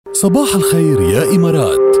صباح الخير يا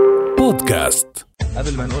إمارات بودكاست.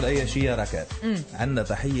 قبل ما نقول أي شيء يا ركال، عندنا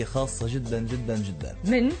تحية خاصة جدا جدا جدا.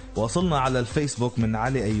 من وصلنا على الفيسبوك من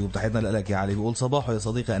علي أيوب، تحياتنا لك يا علي. بيقول صباحو يا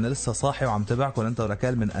صديقي، أنا لسه صاحي وعم تابعكم أنت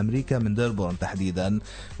وركال من أمريكا، من ديربون تحديدا.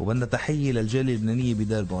 وبدنا تحية للجالية اللبنانية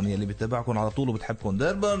بديربون يلي بتتابعكم على طول وبتحبكم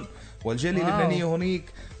ديربون، والجالية اللبنانية هونيك،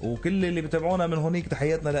 وكل اللي بتابعونا من هونيك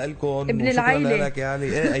تحياتنا لكم. ابن العائلة لك يا علي.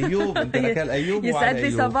 إيه أيوب أنت ركال أيوب. يسعد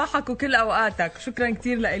لي صباحك وكل أوقاتك، شكرا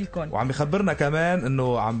كتير لكم. وعم يخبرنا كمان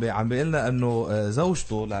إنه عم بيقلنا إنه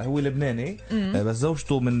زوجته، لا هو لبناني بس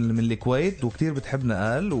زوجته من الكويت وكتير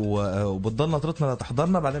بتحبنا قال، وبتضلنا ترتنا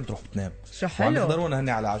لتحضرنا بعدين بتروح بتنام. شو حلو. وعم يحضرونا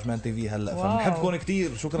هني على عجمان تي في هلا، فبنحبكم كتير.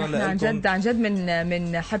 شكرا لكم عن جد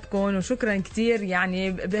من حبكم، وشكرا كتير. يعني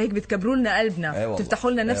هيك بتكبروا لنا قلبنا،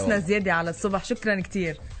 بتفتحوا لنا نفسنا زياده على الصبح. شكرا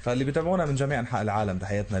كتير. فاللي بيتابعونا من جميع انحاء العالم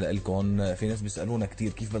تحياتنا لكم. في ناس بيسالونا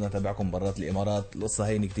كتير كيف بدنا نتابعكم برات الامارات. القصه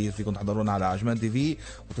هيني كتير، فيكم تحضرونا على عجمان تي في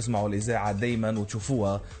وتسمعوا الاذاعه دايما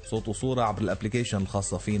وتشوفوها صوت وصوره عبر الابلكيشن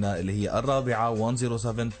الخاصه فينا اللي هي الرابعه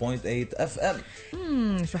 107.8 اف ام.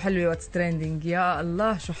 شو حلوه واتس تريندينج، يا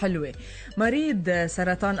الله شو حلوه. مريض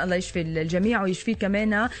سرطان الله يشفي الجميع ويشفيه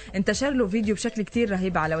كمان، انتشر له فيديو بشكل كتير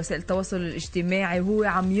رهيب على وسائل التواصل الاجتماعي وهو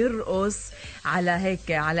عم يرقص على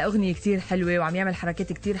هيك على اغنيه كتير حلوه، وعم يعمل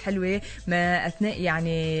حركات كتير حلوه ما اثناء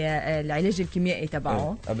يعني العلاج الكيميائي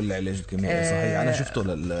تبعه. قبل العلاج الكيميائي صحيح. انا شفته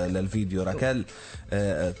للفيديو ركال.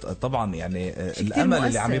 طبعا يعني الامل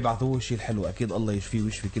اللي عم يبعثوه شيء الحلو، اكيد الله يشفيه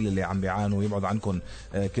ويشفي كل اللي عم بيعانوا ويبعد عنكم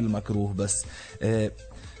كل مكروه. بس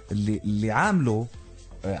اللي عامله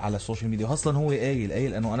على السوشيال ميديا اصلا هو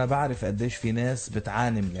قايل انه انا بعرف قديش في ناس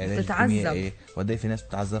بتعاني من العلاج الكيميائي وقديش في ناس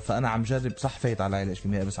بتعذب، فانا عم جرب صح فايت على العلاج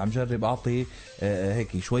الكيميائي بس عم جرب اعطي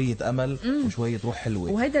هيك شويه امل وشويه روح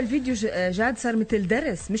حلوه. وهذا الفيديو جاد صار مثل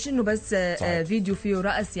درس، مش انه بس فيديو فيه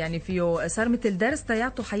رقص، يعني فيه صار مثل درس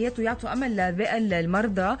تيعطوا حياه ويعطوا امل لباقي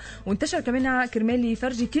المرضى. وانتشر كمان كرمال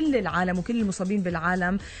يفرجي كل العالم وكل المصابين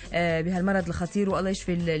بالعالم بهالمرض الخطير، والله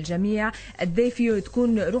يشفي الجميع، قد ايه فيه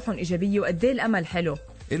تكون روحهم ايجابيه وقد ايه الامل حلو.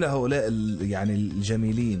 إلى هؤلاء يعني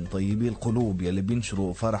الجميلين طيبي القلوب يلي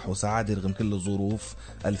بينشروا فرح وسعادة رغم كل الظروف،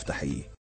 ألف تحية.